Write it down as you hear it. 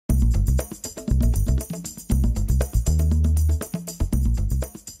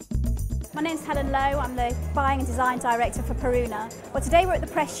name's Helen Low. I'm the Buying and Design Director for Peruna. Well, today we're at the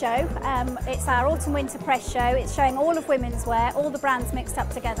press show. It's our autumn-winter press show. It's showing all of women's wear, all the brands mixed up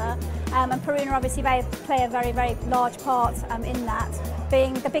together. And Peruna obviously play a very, very large part in that,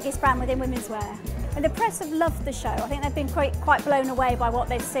 being the biggest brand within women's wear. And the press have loved the show. I think they've been quite blown away by what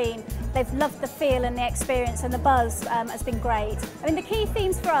they've seen. They've loved the feel and the experience, and the buzz has been great. I mean, the key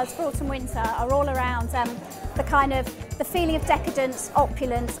themes for us for autumn-winter are all around the feeling of decadence,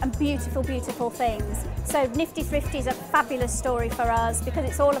 opulence and beautiful, beautiful things. So Nifty Thrifty is a fabulous story for us because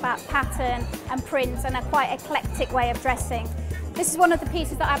it's all about pattern and print and a quite eclectic way of dressing. This is one of the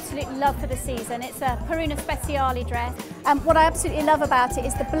pieces that I absolutely love for the season. It's a Peruna Speciale dress. What I absolutely love about it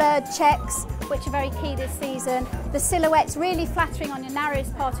is the blurred checks, which are very key this season. The silhouettes really flattering on your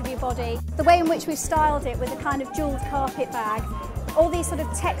narrowest part of your body. The way in which we've styled it with a kind of jewelled carpet bag. All these sort of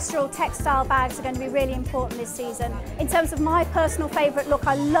textural, textile bags are going to be really important this season. In terms of my personal favourite look,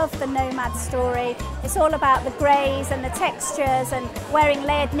 I love the nomad story. It's all about the greys and the textures and wearing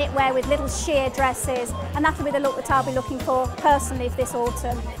layered knitwear with little sheer dresses, and that'll be the look that I'll be looking for personally this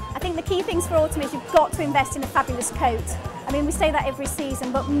autumn. I think the key things for autumn is you've got to invest in a fabulous coat. I mean, we say that every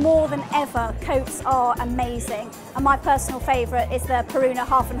season, but more than ever, coats are amazing. And my personal favourite is the Peruna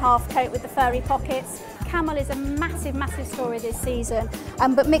half and half coat with the furry pockets. Camel is a massive, massive story this season,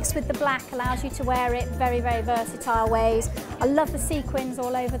 but mixed with the black allows you to wear it very, very versatile ways. I love the sequins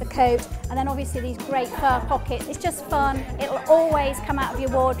all over the coat, and then obviously these great fur pockets. It's just fun. It'll always come out of your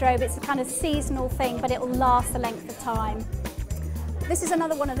wardrobe. It's a kind of seasonal thing, but it'll last the length of time. This is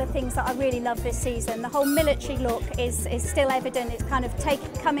another one of the things that I really love this season. The whole military look is still evident. It's kind of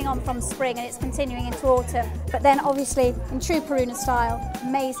coming on from spring and it's continuing into autumn. But then obviously in true Peruna style,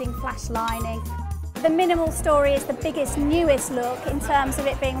 amazing flash lining. The minimal story is the biggest, newest look in terms of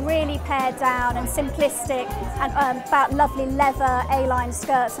it being really pared down and simplistic, and about lovely leather A-line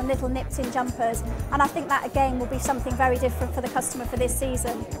skirts and little nipped-in jumpers. And I think that again will be something very different for the customer for this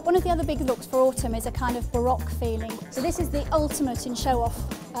season. One of the other big looks for autumn is a kind of Baroque feeling. So this is the ultimate in show-off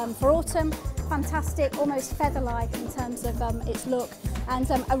for autumn. Fantastic, almost feather-like in terms of its look, and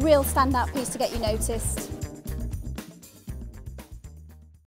a real standout piece to get you noticed.